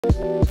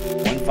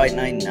One fight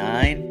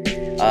 99.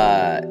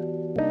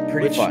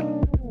 Pretty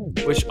fun.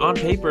 Which on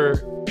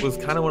paper was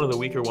kind of one of the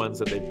weaker ones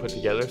that they put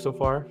together so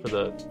far for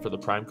the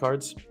prime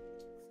cards.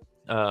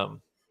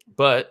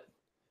 But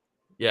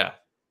yeah,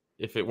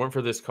 if it weren't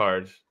for this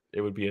card,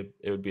 it would be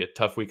a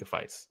tough week of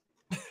fights.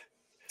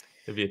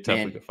 It'd be a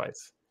tough week of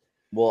fights.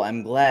 Well,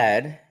 I'm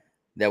glad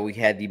that we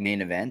had the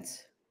main event,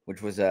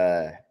 which was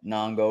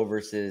Nong-O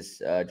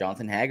versus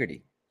Jonathan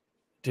Haggerty.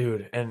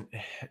 Dude, and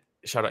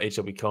shout out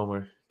HLB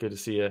Comer. Good to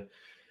see you.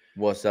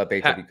 What's up,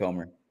 HLB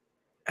Comer?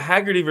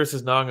 Haggerty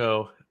versus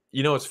Nong-O.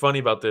 You know what's funny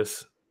about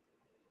this?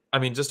 I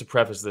mean, just to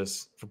preface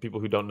this for people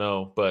who don't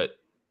know, but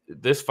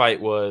this fight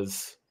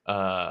was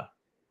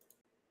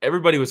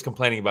everybody was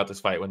complaining about this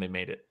fight when they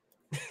made it.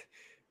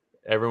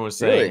 Everyone was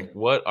saying, Really?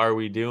 "What are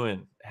we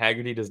doing?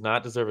 Haggerty does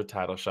not deserve a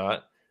title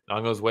shot.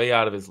 Nong-O's way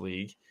out of his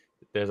league.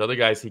 There's other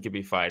guys he could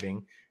be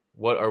fighting.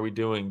 What are we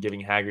doing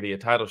giving Haggerty a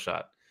title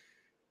shot?"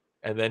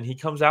 And then he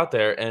comes out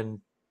there and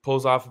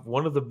pulls off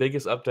one of the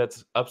biggest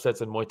upsets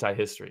in Muay Thai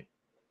history.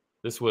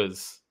 This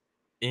was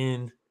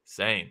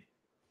insane.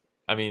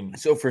 I mean,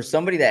 so for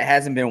somebody that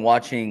hasn't been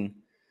watching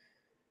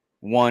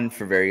one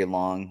for very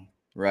long,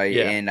 right?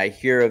 Yeah. And I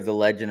hear of the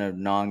legend of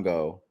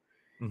Nong-O.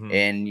 Mm-hmm.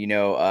 And, you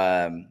know,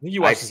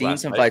 I've seen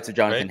some fights of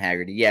Jonathan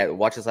Haggerty. Yeah,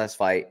 watch his last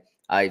fight.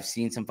 I've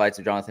seen some fights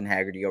of Jonathan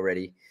Haggerty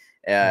already.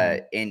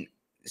 And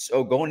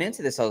so going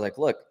into this, I was like,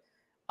 look,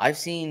 I've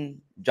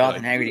seen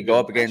Jonathan Haggerty go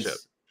up against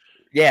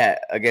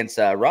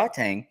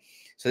Rotang.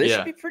 So this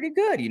should be pretty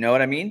good. You know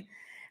what I mean?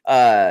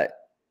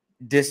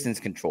 Distance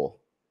control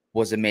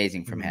was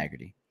amazing from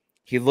Haggerty.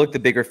 He looked the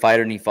bigger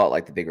fighter, and he fought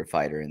like the bigger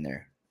fighter in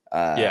there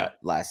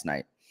last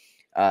night.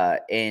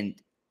 And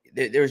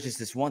there was just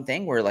this one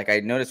thing where, like, I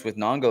noticed with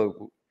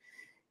Nong-O,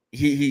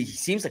 he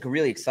seems like a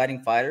really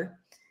exciting fighter.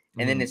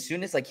 And then as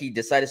soon as, like, he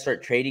decided to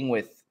start trading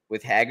with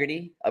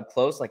Haggerty up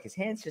close, like, his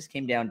hands just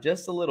came down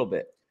just a little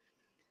bit.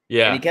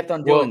 Yeah. And he kept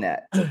on doing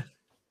that.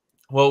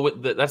 Well,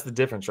 that's the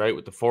difference, right?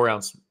 With the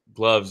 4-ounce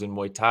gloves in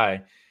Muay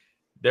Thai,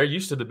 they're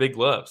used to the big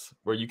gloves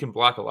where you can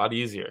block a lot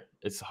easier.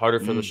 It's harder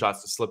for the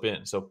shots to slip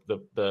in. So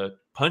the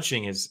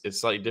punching is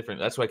slightly different.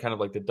 That's why kind of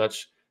like the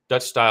Dutch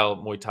style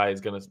Muay Thai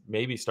is going to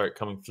maybe start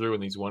coming through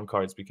in these one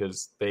cards,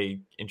 because they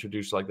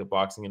introduced like the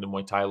boxing into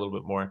Muay Thai a little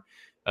bit more.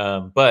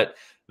 But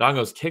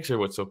Nong-O's kicks are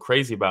what's so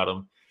crazy about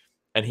him.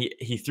 And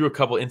he threw a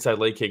couple inside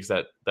leg kicks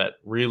that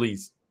really,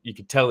 you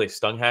could tell they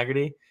stung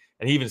Haggerty.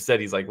 And he even said,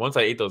 he's like, once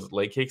I ate those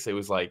leg kicks, it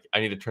was like, I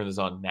need to turn this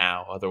on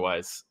now.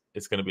 Otherwise,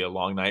 it's going to be a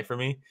long night for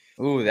me.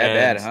 Ooh,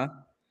 bad, huh?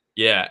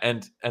 Yeah.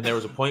 And there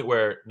was a point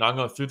where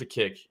Nong-O threw the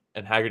kick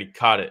and Haggerty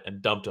caught it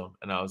and dumped him.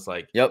 And I was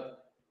like, yep.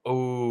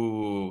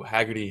 Oh,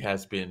 Haggerty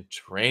has been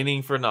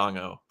training for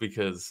Nong-O,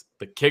 because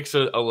the kicks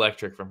are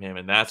electric from him.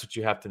 And that's what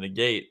you have to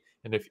negate.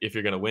 And if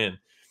you're going to win.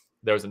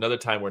 There was another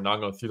time where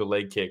Nong-O threw the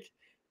leg kick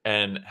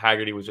and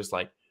Haggerty was just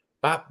like,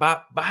 bop,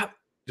 bop, bop.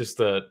 Just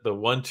the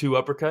 1-2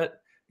 uppercut.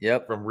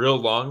 Yep. From real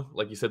long,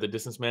 like you said, the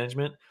distance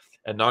management.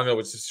 And Nong-O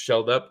was just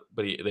shelled up,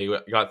 but they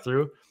got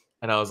through.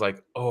 And I was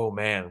like, oh,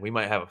 man, we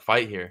might have a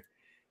fight here.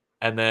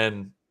 And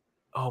then,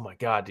 oh, my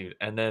God, dude.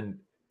 And then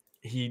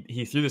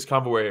he threw this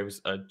combo where it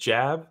was a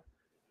jab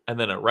and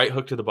then a right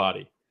hook to the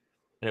body.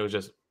 And it was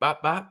just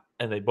bop, bop.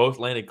 And they both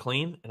landed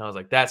clean. And I was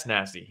like, that's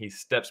nasty. He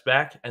steps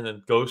back and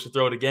then goes to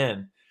throw it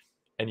again.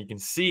 And you can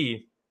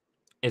see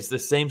it's the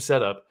same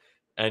setup.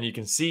 And you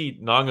can see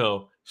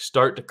Nong-O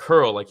start to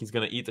curl like he's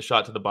going to eat the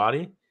shot to the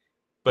body.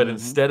 But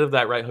instead of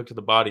that right hook to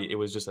the body, it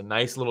was just a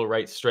nice little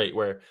right straight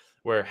where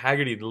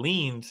Haggerty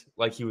leaned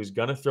like he was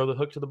going to throw the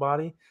hook to the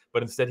body,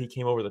 but instead he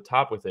came over the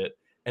top with it,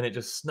 and it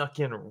just snuck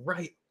in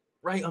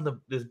right on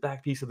this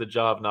back piece of the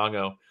jaw of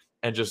Nong-O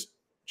and just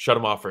shut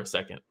him off for a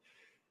second.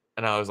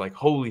 And I was like,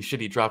 holy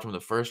shit, he dropped him in the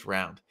first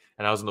round.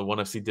 And I was in the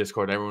 1FC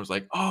Discord, and everyone was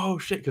like, oh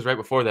shit, because right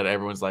before that,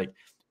 everyone's like,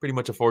 pretty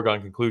much a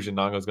foregone conclusion,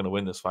 Nong-O's going to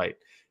win this fight.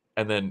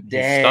 And then he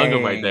stung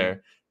him right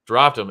there,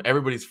 dropped him.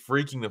 Everybody's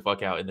freaking the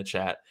fuck out in the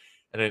chat.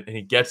 And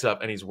he gets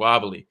up and he's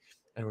wobbly.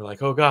 And we're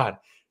like, oh, God,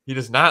 he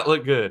does not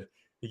look good.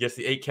 He gets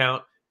the 8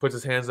 count, puts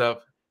his hands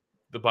up.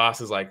 The boss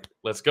is like,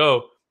 let's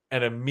go.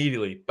 And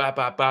immediately, bop,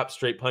 bop, bop,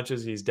 straight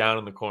punches. He's down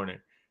in the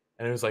corner.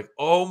 And it was like,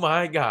 oh,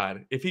 my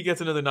God, if he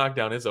gets another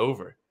knockdown, it's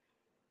over.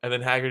 And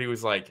then Haggerty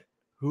was like,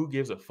 who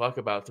gives a fuck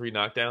about 3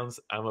 knockdowns?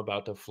 I'm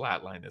about to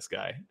flatline this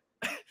guy.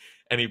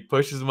 And he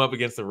pushes him up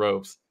against the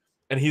ropes.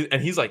 And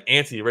he's like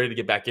antsy, ready to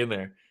get back in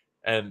there.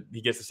 And he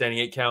gets the standing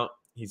 8 count.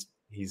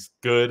 He's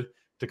good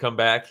to come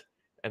back,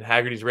 and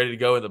Haggerty's ready to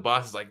go, and the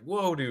boss is like,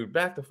 whoa, dude,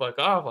 back the fuck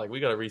off, like,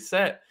 we gotta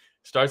reset.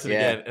 Starts it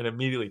again and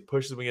immediately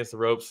pushes him against the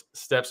ropes,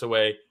 steps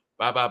away,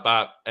 bop, bop,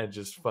 bop, and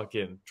just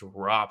fucking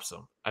drops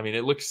him. I mean,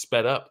 it looked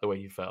sped up the way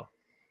he fell.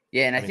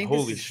 Yeah, and I think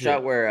this is a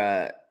shot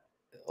where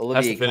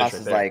Olivier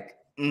Costa's like,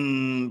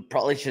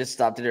 probably should have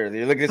stopped it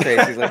earlier. Look at his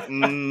face. He's like,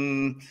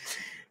 No,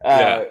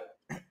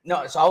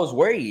 so I was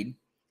worried.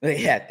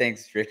 Yeah,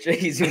 thanks, Rich.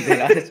 He's zooming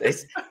on his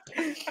face.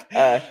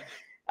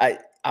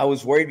 I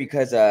was worried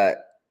because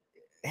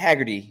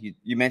Haggerty,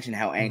 you mentioned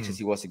how anxious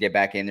he was to get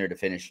back in there to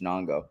finish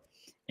Nong-O.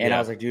 And I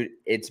was like, dude,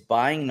 it's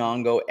buying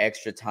Nong-O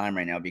extra time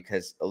right now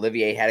because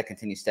Olivier had to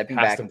continue stepping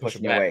back and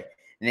pushing away.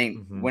 And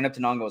then went up to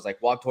Nong-O, was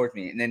like, walk towards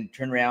me. And then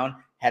turned around,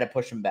 had to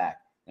push him back.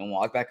 And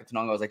walked back up to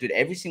Nong-O. I was like, dude,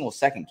 every single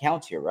second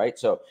counts here, right?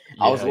 So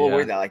I was a little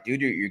worried that, like,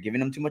 dude, you're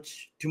giving him too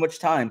much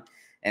time.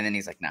 And then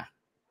he's like, nah.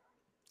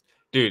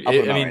 Dude, I'll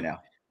put him out right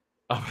now.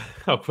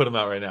 I'll put him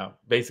out right now.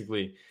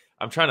 Basically,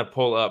 I'm trying to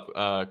pull up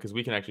because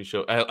we can actually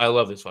show. I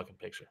love this fucking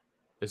picture.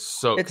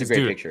 It's a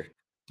great picture.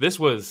 This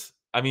was,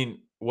 I mean,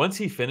 once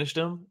he finished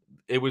him,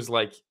 it was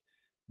like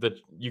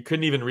you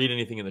couldn't even read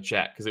anything in the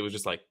chat because it was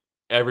just like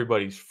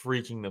everybody's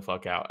freaking the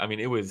fuck out. I mean,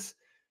 he was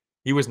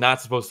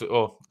not supposed to.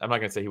 Oh, I'm not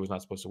gonna say he was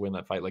not supposed to win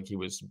that fight. Like he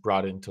was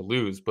brought in to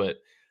lose,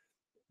 but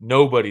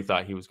nobody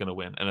thought he was gonna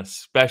win, and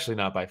especially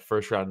not by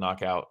first round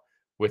knockout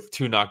with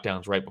 2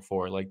 knockdowns right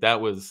before. Like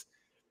that was.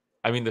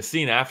 I mean, the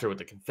scene after with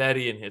the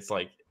confetti and it's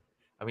like,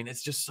 I mean,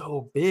 it's just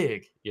so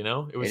big, you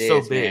know? It was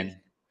so big.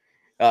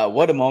 Man.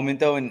 What a moment,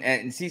 though.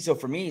 And see, so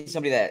for me,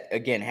 somebody that,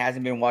 again,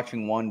 hasn't been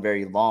watching one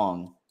very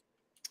long,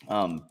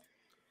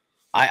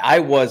 I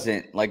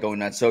wasn't, like, going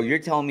nuts. So you're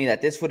telling me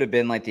that this would have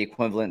been, like, the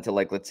equivalent to,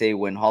 like, let's say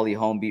when Holly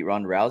Holm beat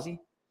Ronda Rousey?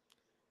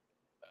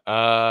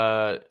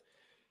 Yeah,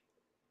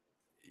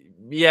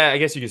 I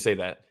guess you could say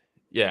that.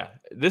 Yeah.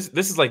 This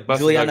is like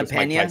Buster Juliana Douglas,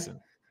 Pena? Mike Tyson.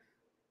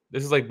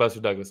 This is like Buster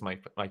Douglas,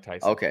 Mike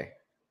Tyson. Okay.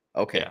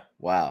 Yeah.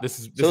 Wow. This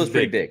is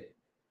pretty big.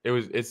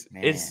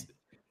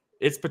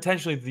 It's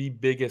potentially the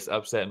biggest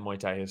upset in Muay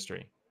Thai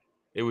history.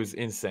 It was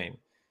insane.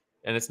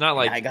 And it's not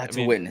like I got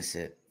to witness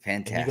it.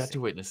 Fantastic. You got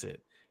to witness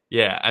it.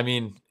 Yeah, I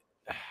mean,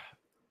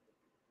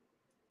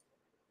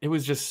 it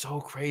was just so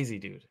crazy,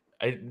 dude.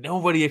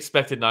 Nobody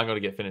expected Nong-O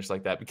to get finished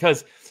like that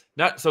because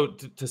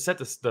to set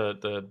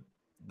the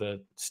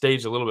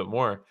stage a little bit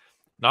more.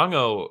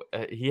 Nong-O,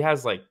 he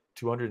has like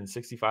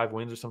 265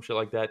 wins or some shit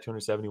like that,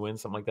 270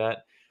 wins, something like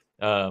that.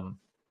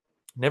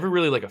 Never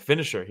really like a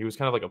finisher. He was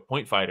kind of like a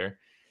point fighter.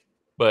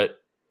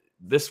 But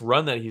this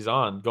run that he's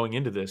on going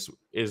into this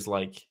is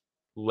like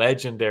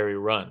legendary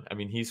run. I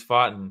mean, he's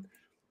fought in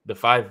the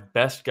 5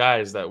 best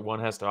guys that one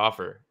has to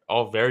offer,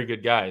 all very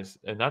good guys,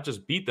 and not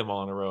just beat them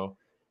all in a row,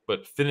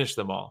 but finish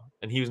them all.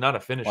 And he was not a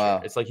finisher.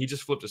 Wow. It's like he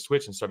just flipped a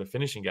switch and started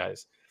finishing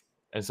guys.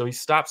 And so he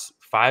stops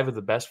 5 of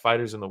the best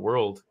fighters in the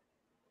world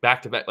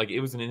back to back. Like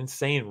it was an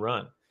insane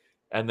run.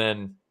 And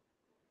then,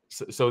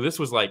 so this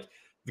was like,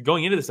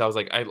 going into this, I was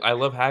like, I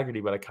love Haggerty,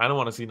 but I kind of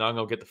want to see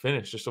Nong-O get the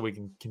finish just so we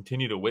can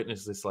continue to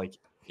witness this like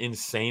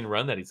insane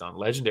run that he's on,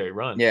 legendary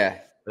run. Yeah.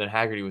 And then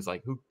Haggerty was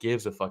like, who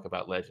gives a fuck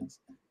about legends?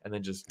 And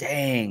then just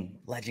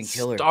legend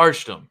killer.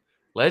 Starched him.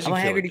 I'm a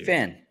Haggerty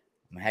fan.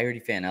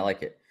 I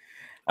like it.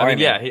 I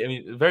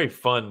mean, very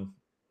fun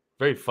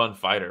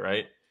fighter,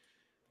 right?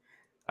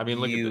 I mean,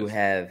 look at this. You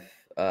have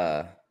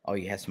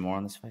you have some more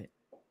on this fight?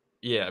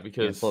 Yeah,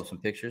 because pull up some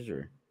pictures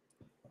or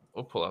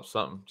we'll pull up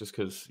something just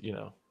because,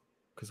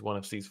 because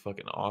ONE FC is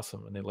fucking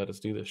awesome and they let us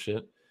do this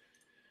shit.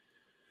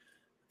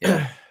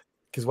 Yeah.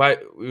 Because why,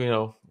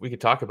 we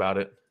could talk about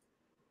it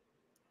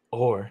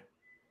or,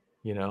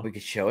 we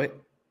could show it.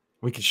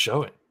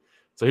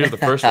 So here's the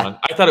first one.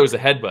 I thought it was a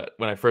headbutt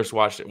when I first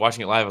watched it.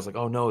 Watching it live, I was like,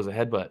 oh no, it was a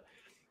headbutt.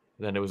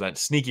 And then it was that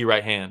sneaky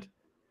right hand.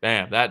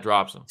 Bam, that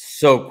drops him.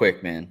 So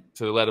quick, man.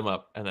 So they let him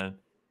up. And then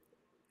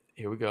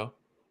here we go.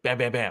 Bam,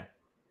 bam, bam.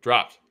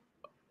 Dropped.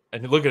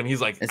 And look at him.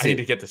 He's like, I need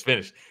to get this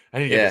finished.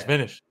 Look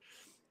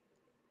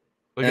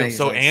at him,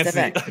 so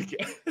antsy.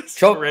 It's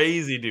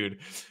crazy, dude.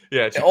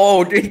 Yeah.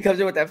 Oh, dude, he comes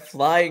in with that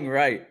flying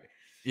right.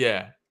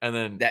 Yeah. And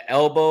then that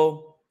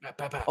elbow.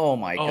 Oh,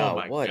 my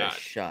God. What a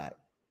shot.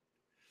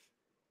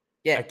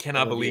 Yeah. I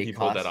cannot believe he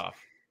pulled that off.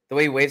 The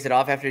way he waves it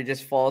off after he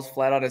just falls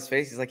flat on his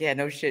face. He's like, yeah,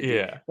 no shit, dude.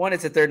 Yeah. 1,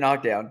 it's a 3rd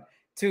knockdown.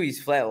 2,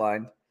 he's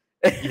flatlined.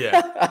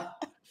 Yeah.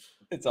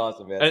 It's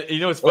awesome, man.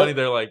 And what's funny?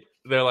 They're like,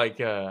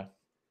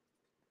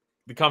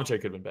 the commentary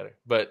could have been better,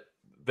 but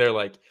they're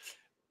like,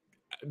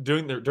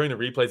 during the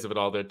replays of it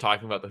all, they're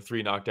talking about the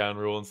 3 knockdown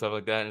rule and stuff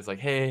like that. And it's like,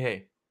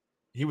 hey,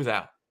 he was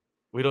out.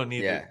 We don't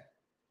need to.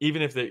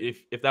 Even if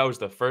that was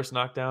the first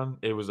knockdown,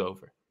 it was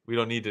over. We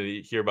don't need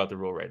to hear about the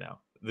rule right now.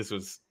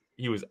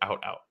 He was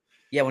out.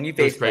 Yeah, when you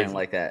face plant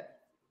like that,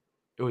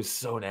 it was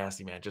so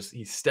nasty, man. Just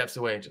he steps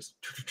away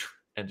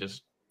and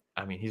just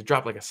I mean, he's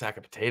dropped like a sack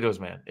of potatoes,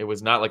 man. It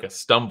was not like a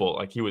stumble.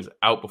 Like he was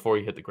out before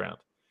he hit the ground.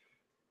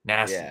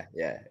 Nasty.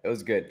 Yeah, it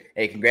was good.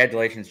 Hey,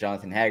 congratulations,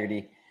 Jonathan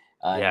Haggerty.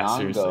 Nong-O,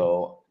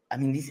 seriously. I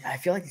mean, I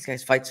feel like these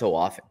guys fight so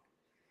often.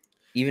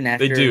 Even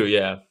after they do,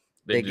 yeah.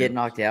 They get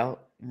knocked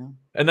out.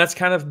 And that's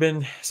kind of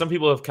been, some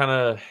people have kind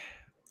of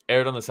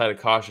erred on the side of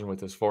caution with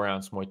this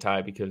 4-ounce Muay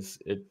Thai because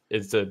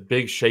it's a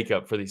big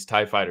shakeup for these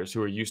Thai fighters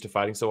who are used to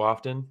fighting so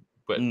often,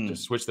 but to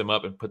switch them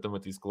up and put them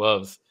with these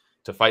gloves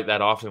to fight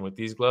that often with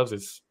these gloves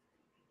is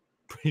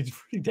pretty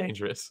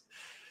dangerous.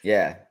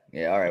 Yeah.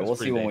 All right. We'll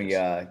see when we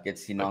get to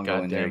see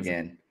Nong-O in there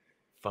again.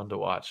 Fun to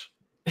watch.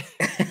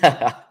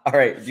 All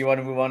right. Do you want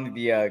to move on to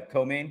the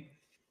co-main?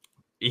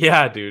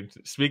 Yeah, dude.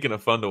 Speaking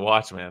of fun to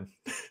watch, man.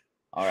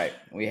 All right.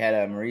 We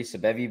had Maurice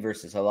Abevi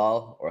versus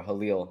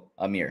Halil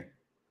Amir.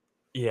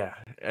 Yeah.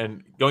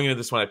 And going into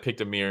this one, I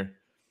picked Amir.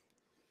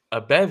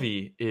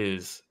 Abevi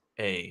is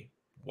a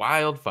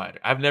wild fighter.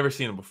 I've never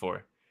seen him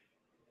before.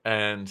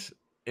 And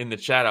in the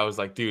chat, I was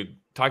like, dude,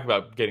 talk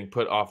about getting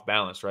put off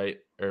balance, right?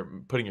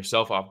 Or putting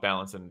yourself off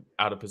balance and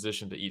out of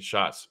position to eat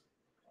shots.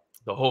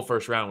 The whole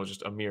first round was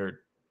just Amir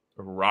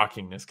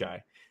rocking this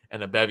guy.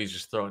 And Abebi's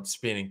just throwing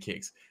spinning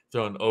kicks,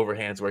 throwing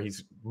overhands where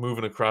he's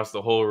moving across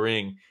the whole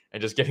ring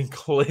and just getting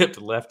clipped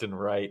left and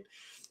right.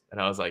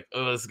 And I was like,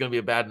 oh, this is going to be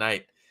a bad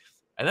night.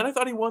 And then I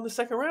thought he won the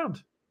second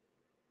round.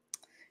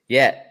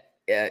 Yeah.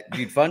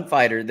 Dude, fun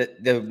fighter.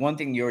 The one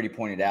thing you already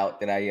pointed out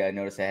that I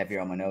noticed I have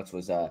here on my notes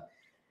was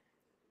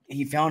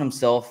he found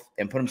himself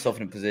and put himself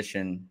in a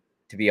position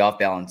to be off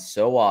balance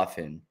so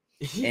often.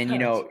 Yeah, and, you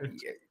know,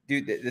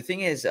 dude, the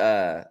thing is,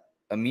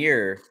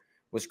 Amir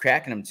was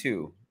cracking him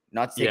too.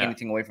 Not to take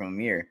anything away from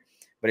Amir,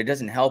 but it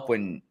doesn't help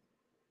when,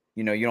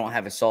 you know, you don't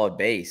have a solid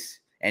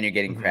base and you're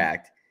getting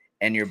cracked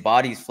and your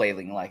body's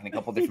flailing like in a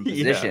couple different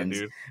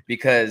positions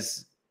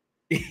because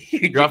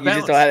you just don't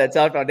have that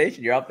solid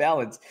foundation. You're off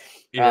balance.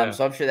 Yeah.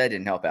 So I'm sure that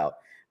didn't help out.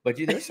 But,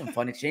 dude, there's some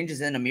fun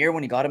exchanges in Amir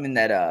when he got him in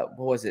that,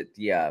 what was it?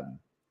 The,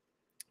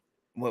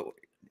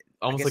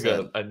 almost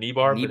like a knee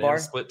bar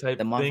split type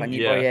the thing.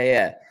 Knee bar,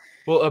 yeah.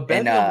 Well,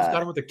 Abed almost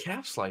got him with a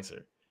calf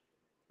slicer.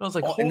 I was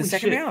like, holy in the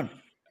second shit. round.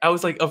 I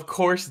was like, of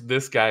course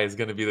this guy is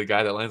going to be the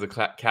guy that lands a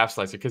calf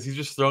slicer because he's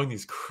just throwing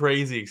these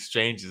crazy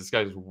exchanges. This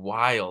guy's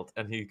wild.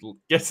 And he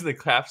gets in the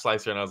calf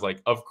slicer, and I was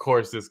like, of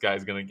course this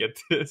guy's going to get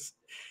this.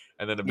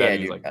 And then Abed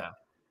was like,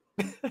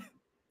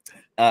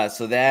 nah.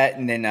 So that,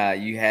 and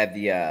then you had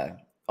the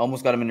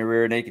almost got him in the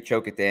rear naked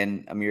choke at the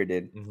end. Amir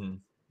did.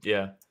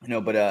 Yeah. You know,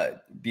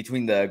 but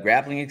between the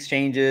grappling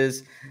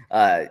exchanges,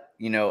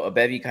 you know,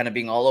 Abebi kind of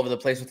being all over the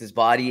place with his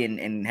body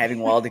and having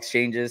wild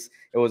exchanges,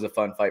 it was a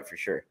fun fight for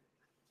sure.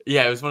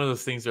 Yeah, it was one of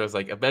those things where I was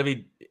like,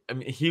 Abebi, I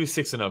mean, he was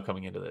 6-0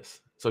 coming into this.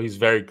 So he's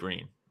very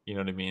green. You know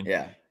what I mean?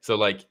 Yeah. So,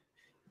 like,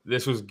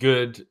 this was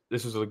good.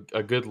 This was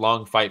a good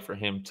long fight for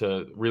him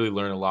to really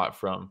learn a lot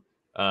from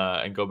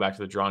and go back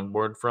to the drawing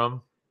board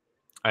from.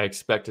 I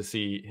expect to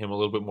see him a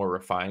little bit more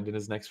refined in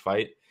his next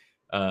fight.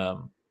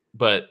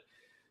 But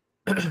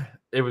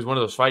it was one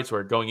of those fights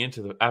where going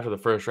into after the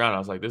first round, I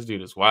was like, this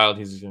dude is wild.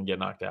 He's just going to get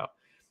knocked out.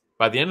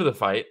 By the end of the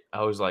fight,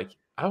 I was like,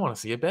 I want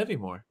to see Abebi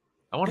more.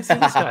 I want to see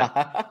this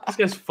guy. This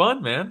guy's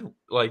fun, man.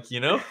 Like, you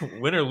know,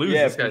 win or lose,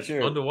 this guy's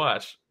fun to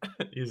watch.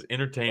 He's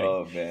entertaining.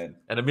 Oh, man.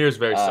 And Amir's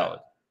very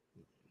solid.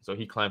 So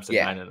he climbs to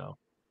 9-0.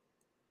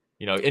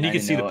 You know, and you can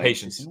see the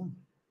patience.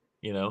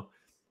 You know,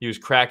 he was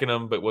cracking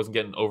them, but wasn't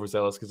getting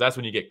overzealous because that's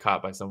when you get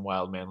caught by some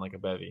wild man like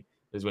Abebi,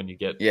 is when you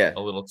get a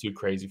little too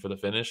crazy for the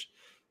finish.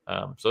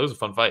 So it was a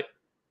fun fight.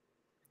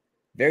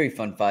 Very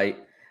fun fight.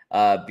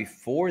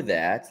 Before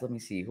that, let me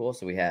see. Who else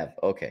do we have?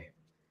 Okay.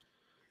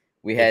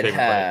 We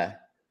had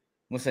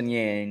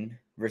Musanyen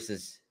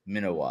versus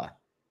MUAY.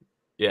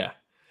 Yeah.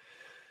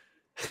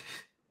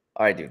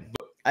 All right, dude.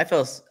 I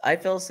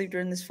fell asleep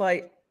during this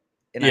fight,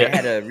 and I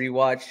had to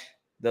rewatch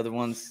the other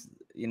ones,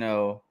 you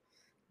know,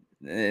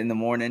 in the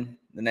morning,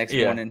 the next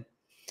morning.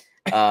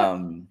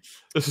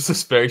 This was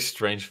this very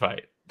strange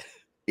fight.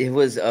 It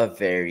was a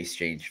very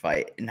strange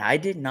fight, and I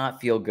did not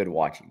feel good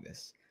watching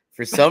this.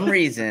 For some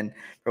reason,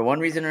 for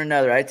one reason or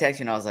another, I texted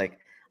you, and I was like,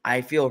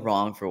 I feel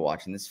wrong for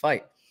watching this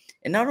fight.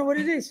 And I don't know what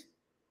it is.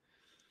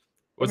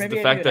 Was it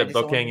the fact that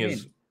Bokang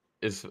is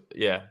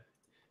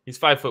he's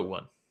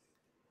 5'1".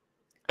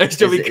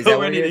 Go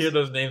ready to hear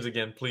those names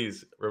again,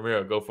 please.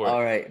 Ramiro, go for it.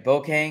 All right.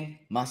 Bokang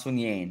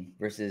Masunyen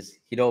versus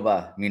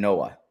Hiroba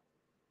Minowa.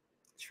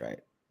 That's right.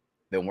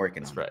 Been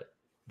working on it. That's right.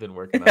 Been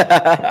working on it.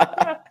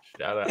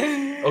 Shout out.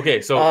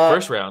 Okay, so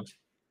first round,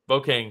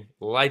 Bokang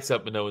lights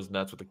up Minowa's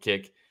nuts with a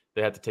kick.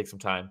 They had to take some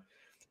time.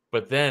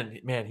 But then,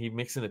 man, he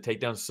mixed in the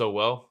takedown so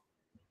well.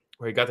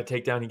 Where he got the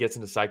takedown, he gets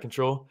into side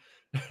control.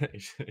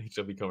 He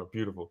shall become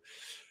beautiful.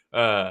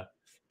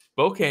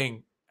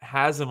 Bokang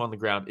has him on the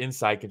ground in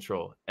side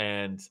control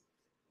and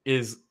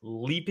is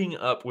leaping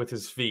up with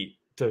his feet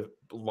to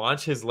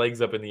launch his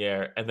legs up in the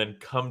air and then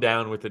come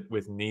down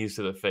with knees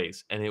to the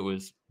face. And it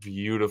was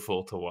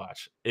beautiful to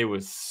watch. It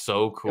was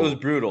so cool. It was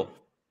brutal.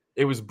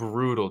 It was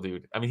brutal,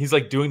 dude. I mean, he's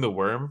like doing the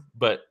worm,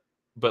 but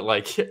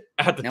like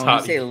at the top. When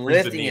you say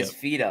lifting his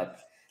feet up,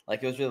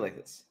 like it was really like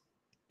this.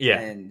 Yeah.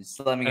 And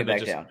slamming it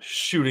back down.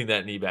 Shooting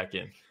that knee back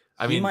in.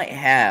 He might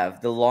have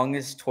the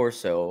longest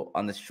torso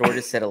on the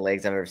shortest set of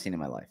legs I've ever seen in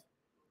my life.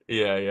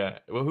 Yeah.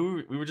 Well,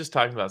 we were just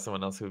talking about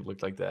someone else who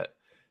looked like that.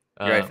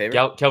 Your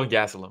favorite? Kelvin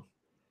Gastelum.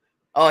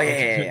 Oh,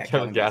 yeah.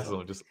 Kelvin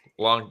Gastelum, just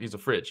long. He's a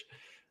fridge.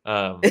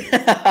 But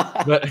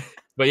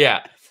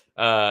yeah,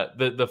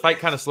 the fight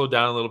kind of slowed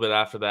down a little bit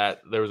after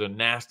that. There was a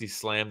nasty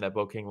slam that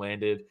Bokang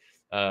landed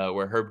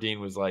where Herb Dean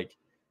was like,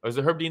 was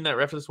it Herb Dean that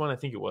ref for this one? I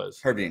think it was.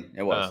 Herb Dean,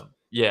 it was.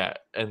 Yeah,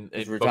 and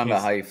we're talking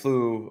about how he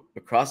flew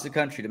across the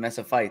country to mess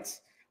up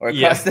fights, or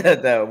across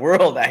the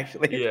world,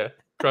 actually. Yeah,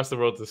 across the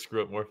world to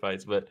screw up more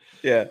fights. But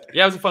yeah,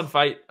 it was a fun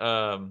fight.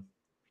 Bokang,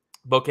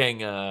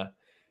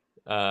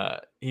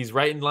 he's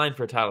right in line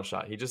for a title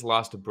shot. He just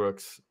lost to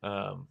Brooks.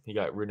 He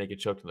got rear naked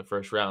choked in the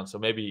first round, so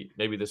maybe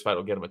this fight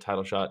will get him a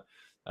title shot.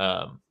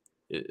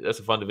 That's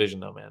a fun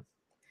division, though, man.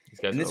 These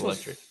guys are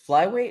electric. Was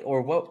flyweight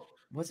or what?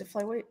 Was it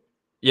flyweight?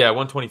 Yeah,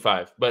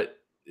 125. But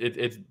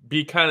it'd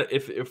be kind of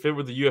if it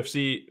were the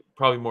UFC,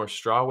 probably more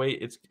straw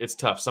weight. It's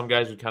tough. Some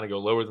guys would kind of go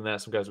lower than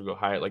that. Some guys would go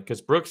higher. Like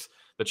because Brooks,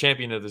 the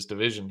champion of this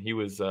division, he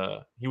was in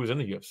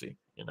the UFC.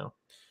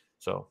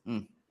 So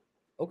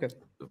okay,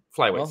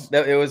 flyweights.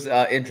 Well, it was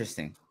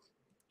interesting.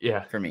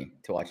 Yeah, for me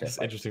to watch that.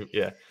 It's interesting.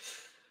 Yeah,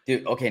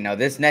 dude. Okay, now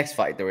this next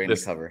fight that we're going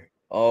to cover.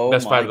 Oh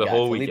best my fight of the God.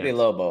 whole Felipe weekend.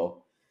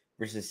 Lobo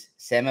versus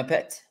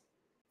Samapet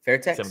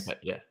Fairtex. Samapet,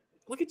 yeah.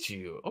 Look at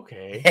you.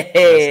 Okay.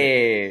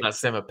 Hey. Not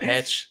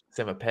Samapet.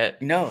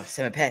 Samapet. No,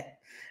 Samapet.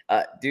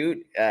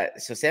 Dude,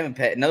 so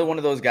Samapet, another one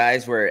of those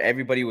guys where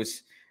everybody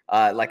was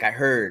like I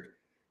heard,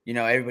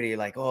 everybody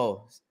like,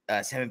 oh,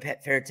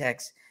 Samapet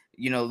Fairtex,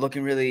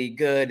 looking really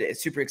good.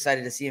 Super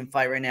excited to see him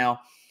fight right now.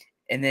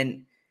 And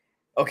then,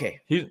 okay.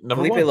 He's number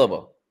Felipe one.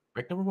 Lobo.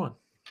 Rank number 1.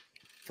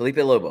 Felipe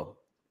Lobo.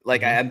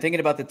 Like I'm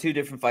thinking about the 2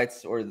 different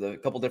fights or the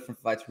couple different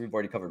fights we've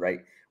already covered, right?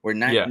 Where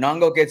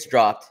Nong-O gets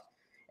dropped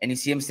and you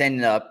see him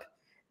standing up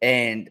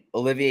and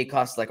Olivier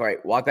Costa's like, all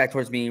right, walk back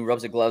towards me,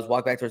 rubs the gloves,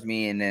 walk back towards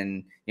me. And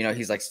then,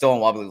 he's like still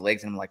on wobbly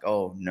legs. And I'm like,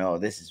 oh no,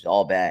 this is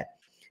all bad.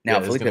 Now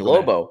Felipe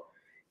Lobo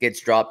gets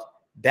dropped,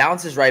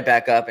 bounces right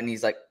back up. And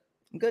he's like,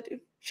 I'm good, dude.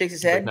 Shakes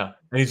his head. Like, no.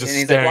 And he's just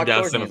staring like,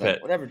 down Samapet.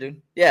 Like, whatever,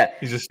 dude. Yeah.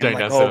 He's just staring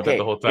down Samapet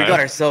the whole time. We got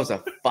ourselves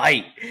a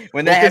fight.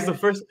 When that happened, the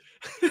first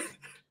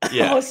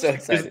yeah, I was so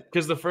excited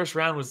because the first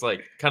round was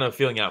like kind of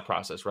feeling out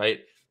process, right?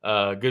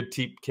 Good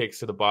teep kicks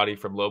to the body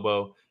from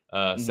Lobo.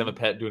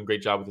 Samapet doing a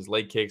great job with his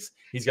leg kicks.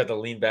 He's got the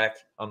lean back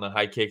on the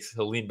high kicks.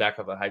 He'll lean back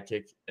on the high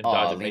kick and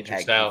dodge a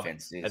Matrix style.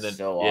 And then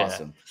so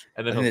awesome.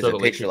 And then he'll throw the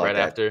leg kick right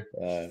after.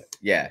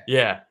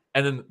 Yeah.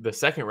 And then the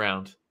second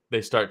round,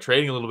 they start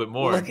trading a little bit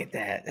more. Look at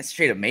that. That's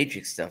straight up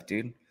Matrix stuff,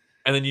 dude.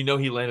 And then he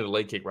landed a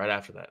leg kick right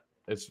after that.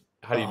 It's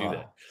how do you do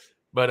that?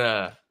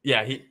 But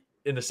he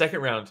in the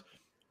second round,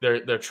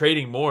 they're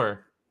trading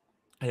more,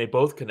 and they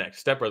both connect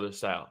stepbrother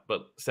style.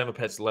 But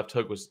Samapet's left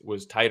hook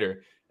was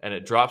tighter, and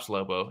it drops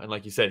Lobo. And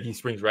like you said, he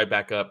springs right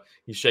back up.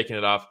 He's shaking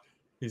it off.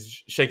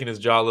 He's shaking his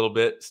jaw a little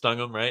bit, stung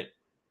him, right?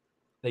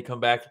 They come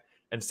back,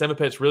 and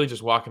Samapet's really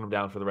just walking him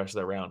down for the rest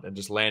of that round and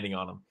just landing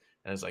on him.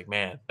 And it's like,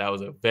 man, that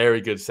was a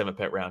very good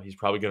Samapet round. He's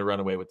probably going to run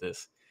away with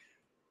this.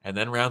 And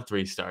then round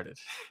 3 started.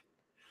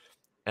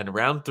 And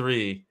round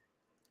 3,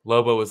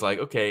 Lobo was like,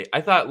 okay,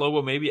 I thought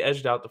Lobo maybe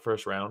edged out the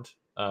first round,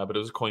 but it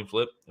was a coin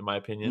flip, in my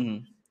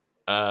opinion.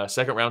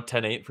 Second round,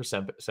 10-8 for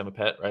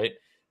Samapet, right?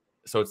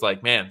 So it's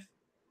like, man,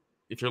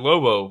 if you're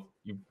Lobo,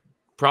 you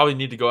probably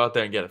need to go out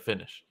there and get a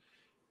finish.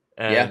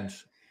 And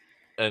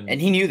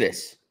he knew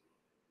this.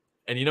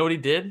 And you know what he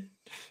did?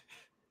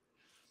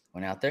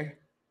 Went out there?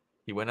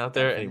 He went out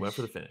there and he went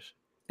for the finish.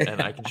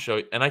 And I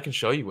can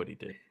show you what he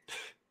did.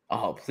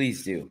 Oh,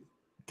 please do.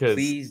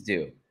 Please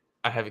do.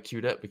 I have it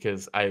queued up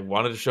because I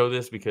wanted to show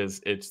this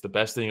because it's the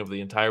best thing of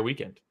the entire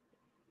weekend.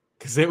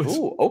 Because it was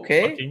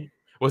okay.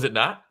 Was it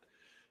not?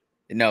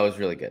 No, it was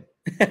really good.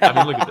 I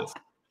mean, look at this.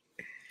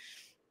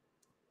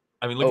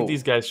 I mean, look at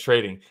these guys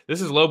trading.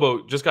 This is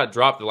Lobo just got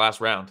dropped the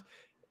last round,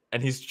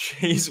 and he's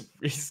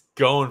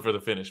going for the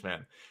finish,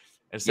 man.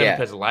 And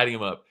Samapet's lighting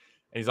him up,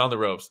 and he's on the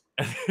ropes,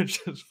 and they're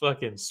just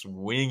fucking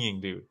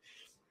swinging, dude.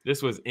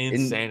 This was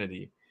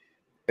insanity.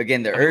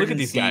 Again, the urgency. Look at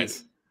these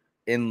guys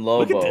in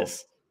Lobo. Look at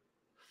this.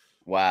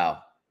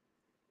 Wow.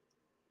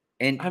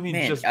 And I mean,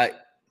 man, just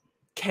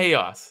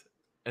chaos.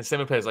 And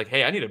Samapet is like,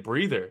 hey, I need a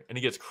breather. And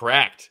he gets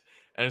cracked.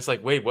 And it's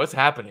like, wait, what's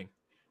happening?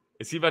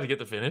 Is he about to get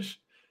the finish?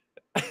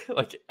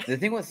 Like the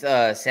thing with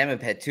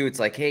Samapet too, it's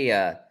like,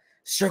 hey,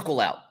 circle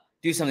out,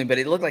 do something. But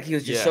it looked like he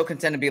was just so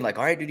content to be like,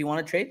 all right, dude, you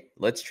want to trade?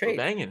 Let's trade.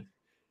 We're banging.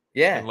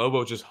 Yeah. And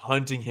Lobo just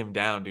hunting him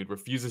down, dude.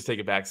 Refuses to take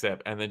a back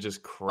step and then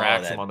just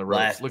cracks him on the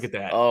ropes. Look at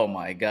that. Oh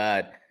my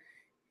God.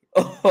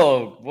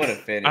 Oh, what a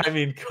finish. I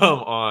mean, come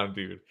on,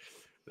 dude.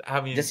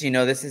 I mean, just so you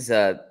know, these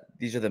are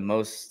the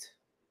most,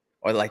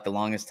 or like the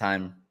longest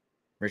time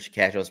Richard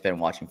Castro spent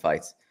watching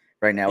fights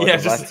right now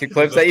with the last 2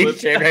 clips that you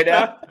shared right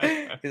now.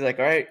 He's like,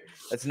 all right,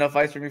 that's enough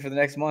fights for me for the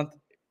next month.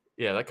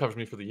 Yeah, that covers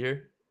me for the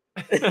year.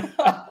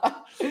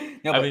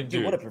 No, but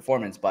dude, what a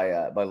performance by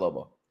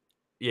Lobo.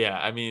 Yeah,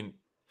 I mean,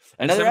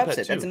 another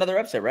upset. That's another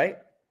upset, right?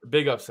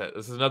 Big upset.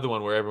 This is another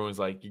one where everyone's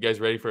like, you guys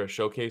ready for a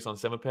showcase on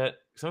Samapet?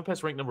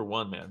 Samapet's ranked number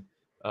 1, man.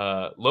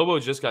 Lobo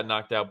just got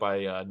knocked out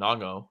by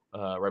Nong-O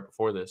right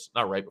before this.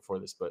 Not right before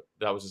this, but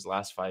that was his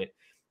last fight.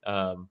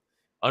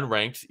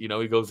 Unranked,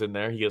 he goes in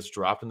there. He gets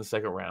dropped in the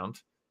second round.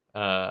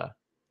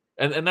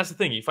 And that's the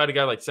thing. You fight a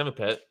guy like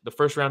Samapet, the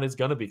first round is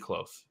going to be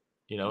close.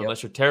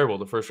 Unless you're terrible,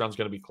 the first round's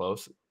going to be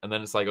close. And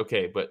then it's like,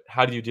 okay, but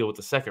how do you deal with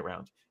the second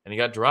round? And he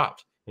got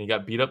dropped. And he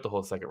got beat up the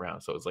whole second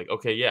round. So it's like,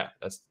 okay, yeah,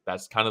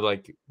 that's kind of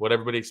like what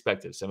everybody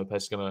expected.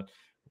 Samapet's going to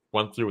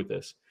run through with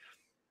this.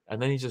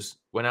 And then he just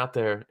went out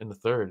there in the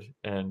third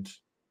and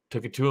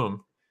took it to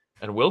him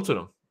and wilted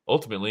him,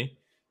 ultimately.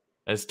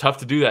 And it's tough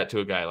to do that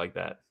to a guy like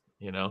that.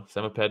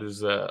 Samapet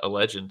is a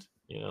legend,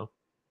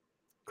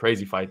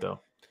 Crazy fight, though.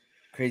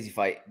 Crazy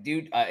fight.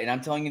 Dude, and I'm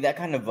telling you, that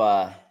kind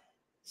of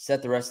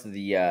set the rest of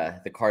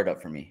the card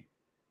up for me.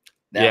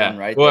 That one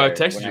right well, there. I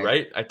texted you,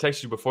 right? I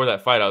texted you before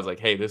that fight. I was like,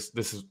 hey, this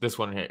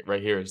one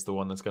right here is the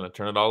one that's going to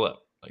turn it all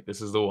up. Like,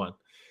 this is the one.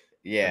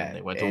 Yeah. And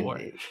they went to war.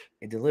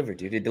 It delivered,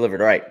 dude. It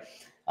delivered. All right.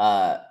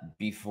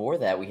 Before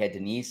that, we had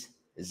Denise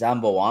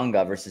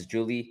Zamboanga versus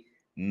Julie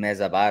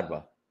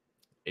Mezabarba.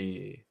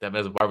 Hey, that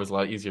Mezabarba was a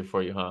lot easier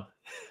for you, huh?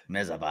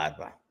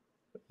 Mezabarba.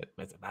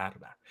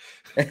 Mezabarba.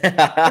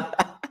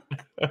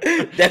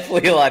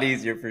 Definitely a lot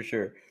easier for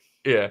sure.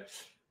 Yeah.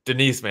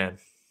 Denise, man.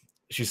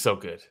 She's so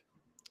good.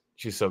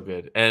 She's so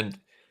good. And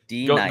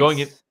going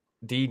in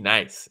D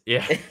nice.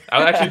 Yeah.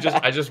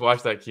 I just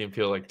watched that Key and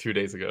Peele like 2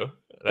 days ago.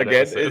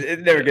 Again,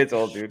 it never gets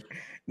old, dude.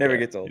 Never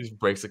gets old. He just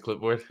breaks the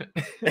clipboard.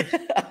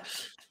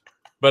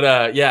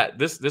 But yeah,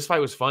 this fight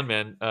was fun,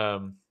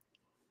 man.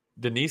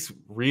 Denise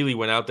really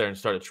went out there and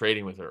started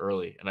trading with her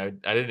early, and I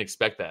didn't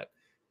expect that.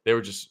 They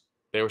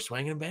were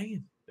swinging and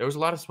banging. There was a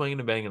lot of swinging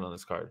and banging on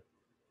this card,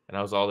 and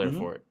I was all there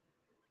for it.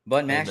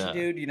 But Mashy,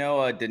 dude, you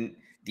know,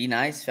 D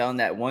Nice found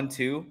that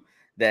 1-2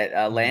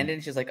 that landed.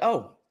 And she's like,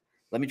 oh,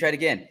 let me try it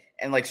again.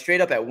 And like straight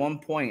up at one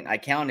point, I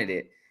counted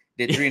it.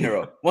 Did 3 in a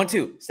row.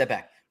 1-2, step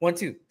back.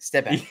 1-2,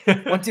 step back.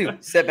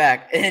 1-2, step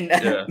back. And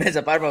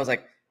Mezabarba was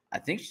like, I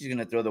think she's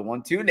gonna throw the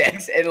 1-2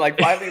 next. And like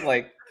finally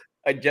like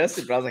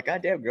adjusted. But I was like,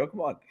 God damn, girl,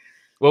 come on.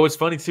 Well, what's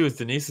funny too is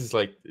Denise is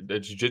like a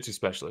jiu-jitsu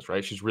specialist,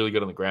 right? She's really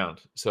good on the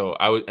ground. So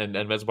I was, and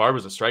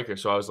Mezabarba's a striker.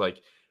 So I was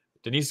like,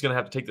 Denise is gonna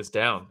have to take this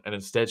down. And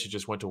instead, she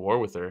just went to war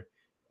with her.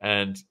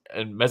 And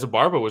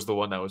Mezabarba was the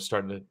one that was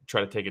starting to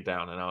try to take it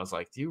down. And I was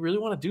like, do you really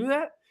want to do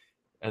that?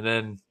 And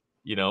then,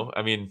 you know,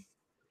 I mean,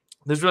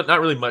 there's not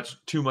really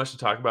too much to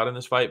talk about in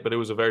this fight, but it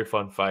was a very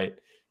fun fight.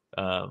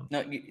 No,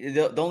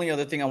 the only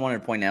other thing I wanted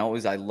to point out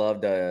was I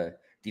loved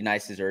D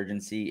Nice's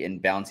urgency in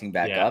bouncing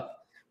back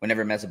up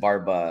whenever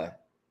Mezabarba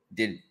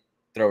did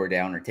throw her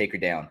down or take her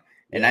down.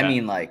 And I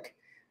mean, like,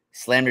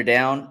 slammed her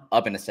down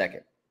up in a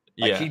second.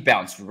 Like, she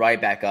bounced right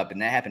back up.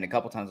 And that happened a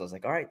couple times. I was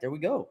like, all right, there we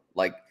go.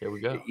 Like, there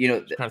we go. You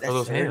know, that's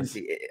those hands.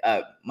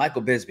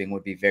 Michael Bisping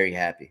would be very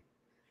happy.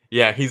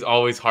 Yeah, he's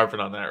always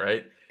harping on that,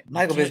 right?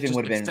 Michael Bisping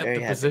would have been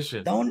very happy.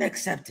 Position. Don't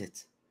accept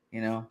it,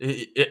 you know?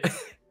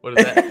 What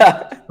is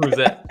that? Who's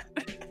that?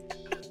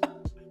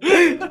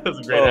 That was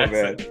a great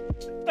accent.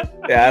 Man.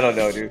 Yeah, I don't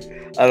know, dude.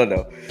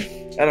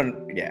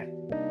 Yeah.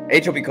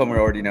 HOB Comer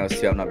already knows,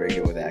 too. I'm not very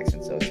good with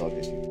accents, so it's all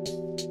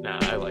good. Nah,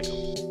 I like them.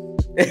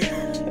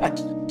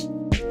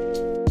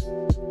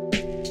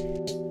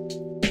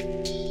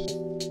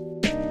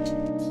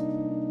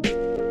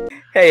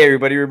 Hey,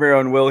 everybody. Romero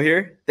and Will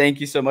here.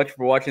 Thank you so much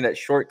for watching that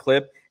short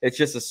clip. It's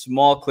just a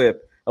small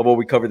clip of what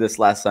we covered this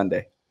last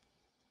Sunday.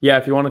 Yeah,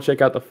 if you want to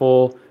check out the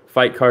full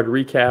fight card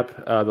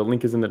recap, the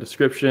link is in the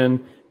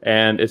description,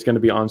 and it's going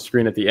to be on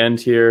screen at the end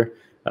here.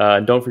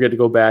 Don't forget to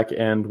go back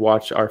and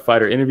watch our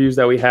fighter interviews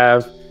that we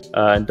have.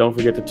 And don't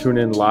forget to tune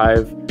in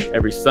live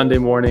every Sunday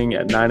morning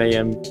at 9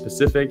 a.m.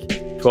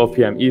 Pacific, 12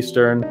 p.m.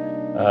 Eastern,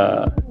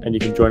 and you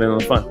can join in on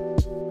the fun.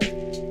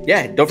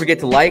 Yeah, don't forget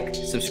to like,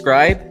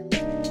 subscribe,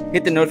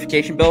 hit the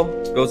notification bell.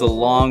 It goes a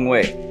long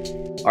way.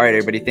 All right,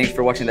 everybody. Thanks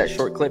for watching that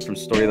short clip from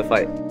Story of the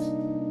Fight.